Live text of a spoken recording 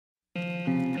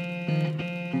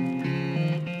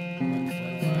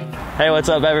Hey, what's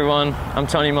up everyone? I'm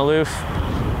Tony Malouf.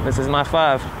 This is my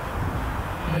 5.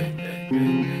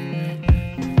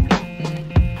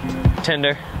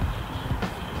 Tinder.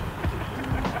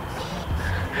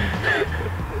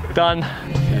 Done.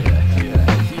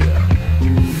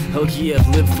 Oh yeah,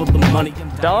 live for the money.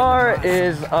 DAR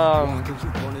is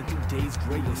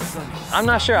I'm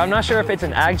not sure if it's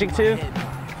an adjective.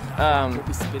 DAR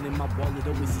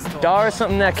is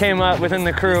something that came up within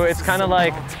the crew. It's kind of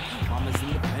like,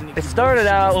 it started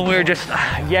out when we were just,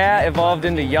 evolved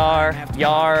into YAR.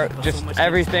 YAR, just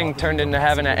everything turned into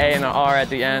having an A and an R at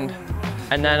the end.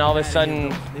 And then all of a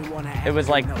sudden, it was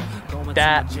like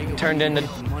that turned into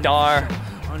DAR.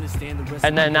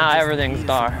 And then now everything's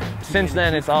DAR. Since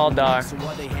then, it's all DAR.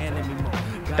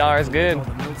 DAR is good.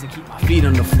 Feet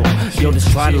on the floor, yo,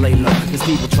 just try to lay low. There's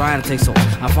people trying to take souls.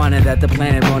 I'm finding that the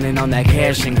planet running on that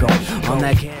cash and go. On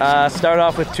that cash. Start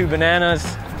off with 2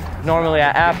 bananas. Normally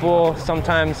an apple,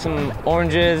 sometimes some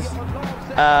oranges,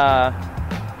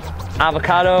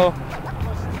 avocado.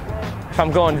 If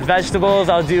I'm going vegetables,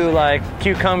 I'll do like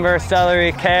cucumber,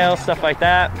 celery, kale, stuff like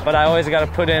that. But I always got to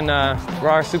put in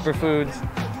raw superfoods.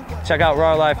 Check out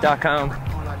rawlife.com.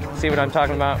 See what I'm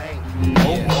talking about.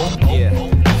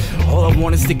 All I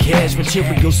want is the cash, but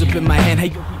Cheerios up in my hand.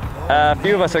 Hey. A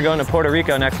few of us are going to Puerto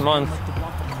Rico next month.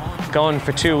 Going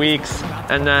for 2 weeks,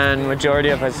 and then majority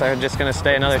of us are just gonna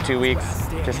stay another 2 weeks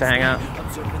just to hang out.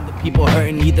 People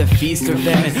hurting, either feast or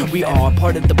famine. We are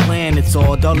part of the plan. It's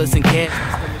all dollars and cash.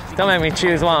 Don't make me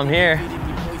choose while I'm here.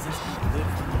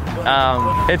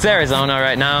 It's Arizona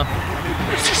right now.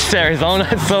 It's Arizona.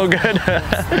 It's so good.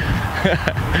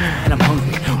 And I'm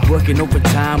hungry, working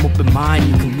overtime, open mind,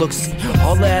 you can look, see.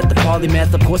 All at the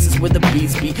polymath, of course, is where the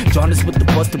beats be. Drawn us with the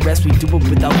bus, the rest we do it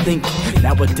without thinking.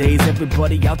 Nowadays,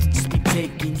 everybody out to just be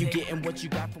taking. You getting what you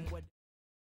got from what.